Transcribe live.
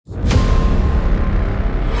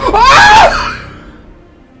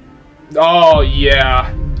Oh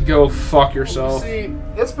yeah, go fuck yourself. See,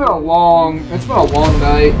 it's been a long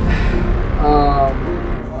night.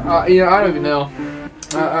 You know, I don't even know.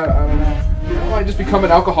 I don't know. I might just become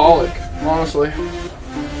an alcoholic, honestly.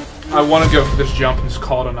 I want to go for this jump and just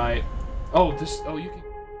call it a night. Oh, this. Oh, you can.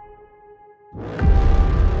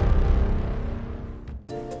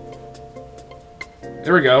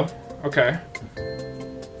 There we go. Okay.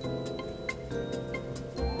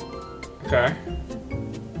 Okay.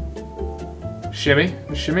 Shimmy.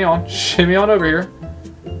 Shimmy on. Shimmy on over here.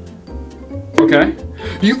 Okay.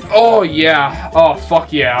 You. Oh, yeah. Oh,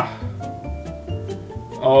 fuck yeah.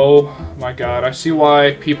 Oh, my God. I see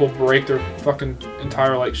why people break their fucking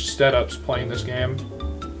entire, like, setups playing this game.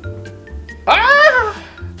 Ah!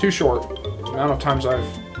 Too short. The amount of times I've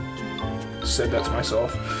said that to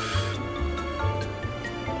myself.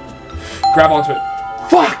 Grab onto it.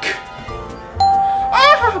 Fuck!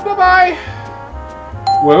 Ah! Bye-bye!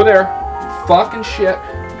 Whoa there. Fucking shit.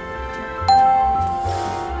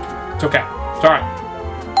 It's okay. It's alright.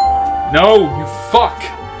 No, you fuck!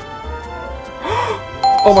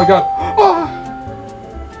 Oh my God. Ah!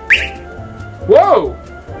 Whoa!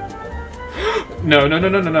 No, no, no,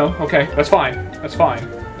 no, no, no. Okay, that's fine. That's fine.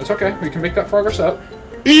 That's okay. We can make that progress up.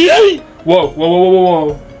 Whoa, whoa, whoa, whoa, whoa,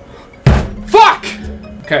 whoa. Fuck!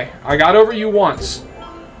 Okay, I got over you once.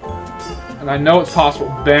 And I know it's possible.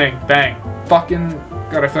 Bang, bang. Fucking...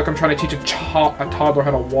 God, I feel like I'm trying to teach a toddler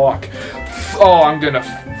how to walk. Oh, I'm gonna...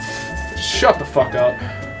 Shut the fuck up.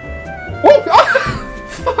 Whoa! Ah!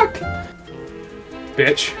 Fuck!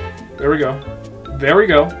 Bitch. There we go. There we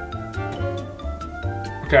go.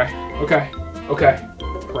 Okay, okay, okay.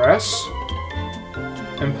 Press.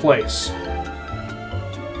 And place.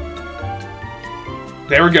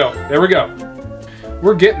 There we go. There we go.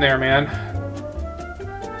 We're getting there, man.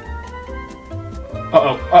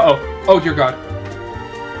 Uh-oh. Uh-oh. Oh, dear God.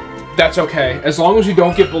 That's okay. As long as you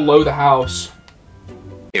don't get below the house.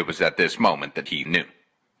 It was at this moment that he knew.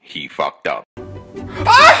 He fucked up.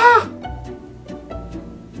 Ah!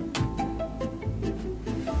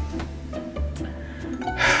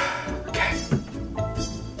 Okay.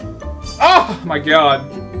 Oh, my God.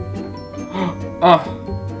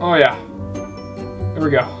 Oh, yeah. There we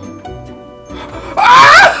go.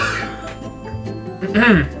 Ah!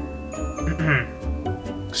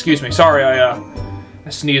 Excuse me. Sorry, I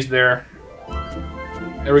sneezed there.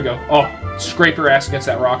 There we go. Oh, scrape your ass against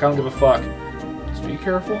that rock. I don't give a fuck. Just be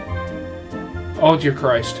careful. Oh, dear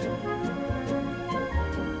Christ.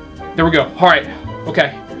 There we go. Alright.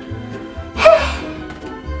 Okay.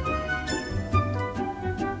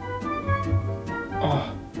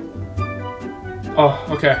 Oh. Oh,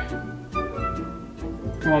 okay.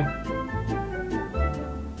 Come on.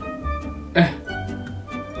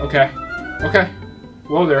 Okay. Okay.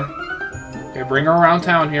 Whoa there. Okay, bring her around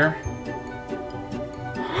town here.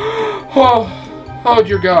 Oh. Oh,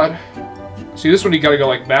 dear God. See, this one you gotta go,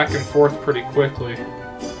 like, back and forth pretty quickly.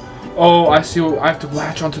 Oh, I see. I have to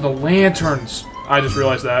latch onto the lanterns. I just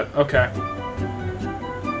realized that. Okay.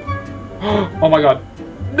 Oh, my God.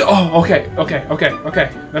 Oh, okay. Okay. Okay. Okay.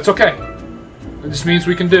 That's okay. This means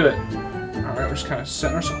we can do it. Alright, we're just kind of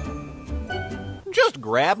setting ourselves. Just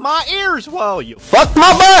grab my ears while you fuck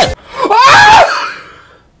my butt! Ah!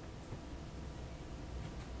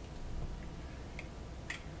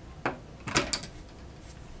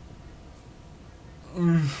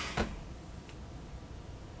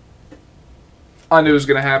 I knew it was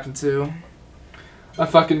gonna happen too. I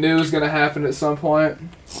fucking knew it was gonna happen at some point.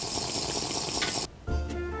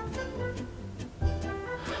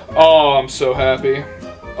 Oh, I'm so happy.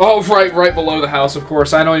 Oh, right below the house, of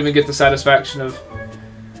course. I don't even get the satisfaction of...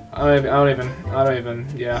 I don't even...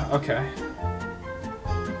 Yeah, okay.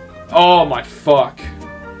 Oh, my fuck.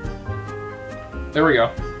 There we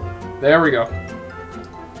go. There we go.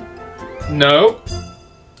 No.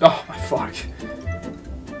 Oh, my fuck.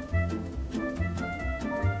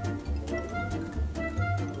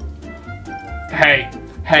 Hey.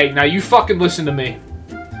 Hey, now you fucking listen to me.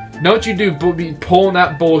 Don't you be pulling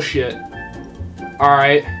that bullshit.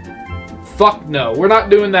 Alright? Fuck no. We're not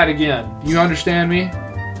doing that again. You understand me?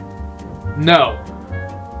 No.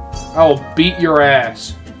 I will beat your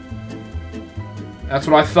ass. That's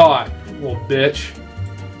what I thought, little bitch.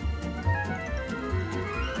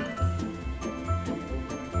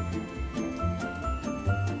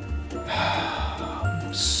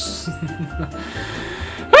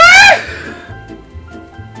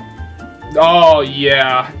 Oh,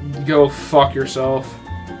 yeah. Go fuck yourself.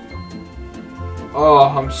 Oh,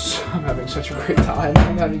 I'm having such a great time.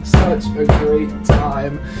 I'm having such a great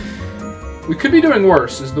time. We could be doing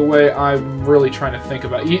worse, is the way I'm really trying to think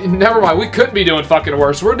about it. Never mind, we couldn't be doing fucking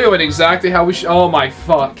worse. We're doing exactly how we should. Oh my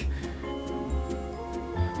fuck.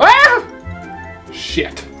 Ah!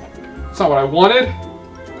 Shit. That's not what I wanted.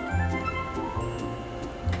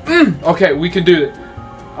 Okay, we can do it.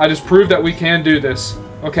 I just proved that we can do this.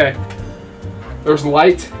 Okay. There's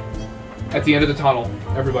light at the end of the tunnel,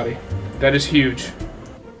 everybody. That is huge.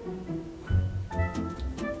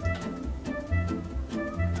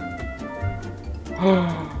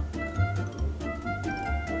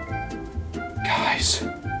 Guys.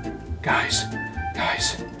 Guys.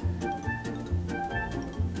 Guys.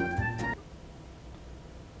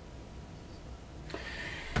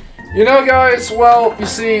 You know, guys, well, you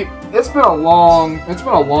see, it's been a long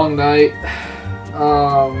night.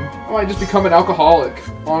 I might just become an alcoholic,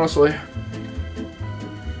 honestly.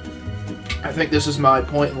 I think this is my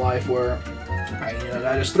point in life where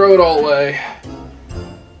I just throw it all away.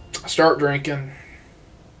 I start drinking.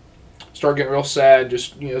 Start getting real sad.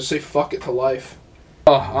 Just, say fuck it to life.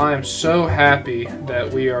 Oh, I am so happy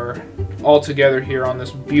that we are all together here on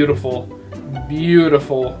this beautiful,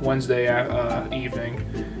 beautiful Wednesday evening.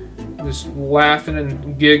 Just laughing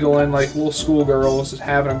and giggling like little schoolgirls, just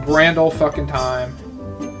having a grand old fucking time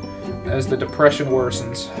as the depression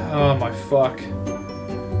worsens. Oh my fuck.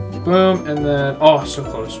 Boom, and then, oh, so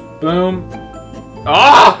close. Boom.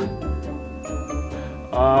 Ah!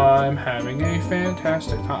 I'm having a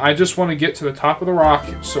fantastic time. I just want to get to the top of the rock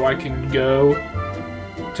so I can go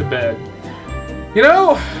to bed.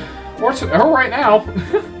 Or right now,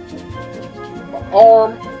 my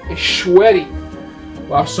arm is sweaty.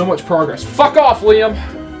 Wow, so much progress. Fuck off, Liam!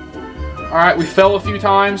 Alright, we fell a few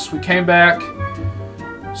times. We came back.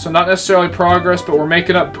 So not necessarily progress, but we're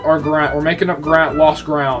making up our ground. We're making up lost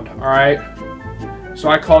ground. Alright? So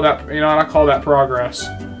I call that, I call that progress.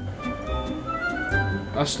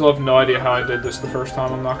 I still have no idea how I did this the first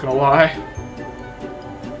time, I'm not gonna lie.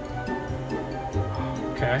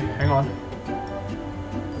 Okay, hang on.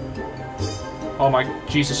 Oh my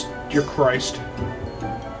Jesus, dear Christ.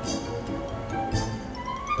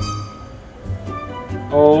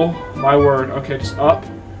 Oh my word. Okay, just up.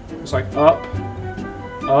 It's like up,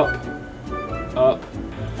 up, up.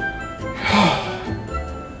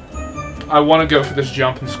 I want to go for this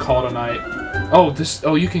jump and just call it a night.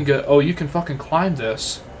 Oh, you can go. Oh, you can fucking climb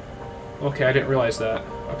this. Okay, I didn't realize that.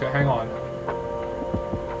 Okay, hang on.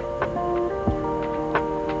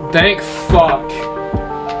 Thank fuck.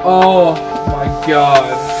 Oh my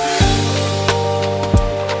god.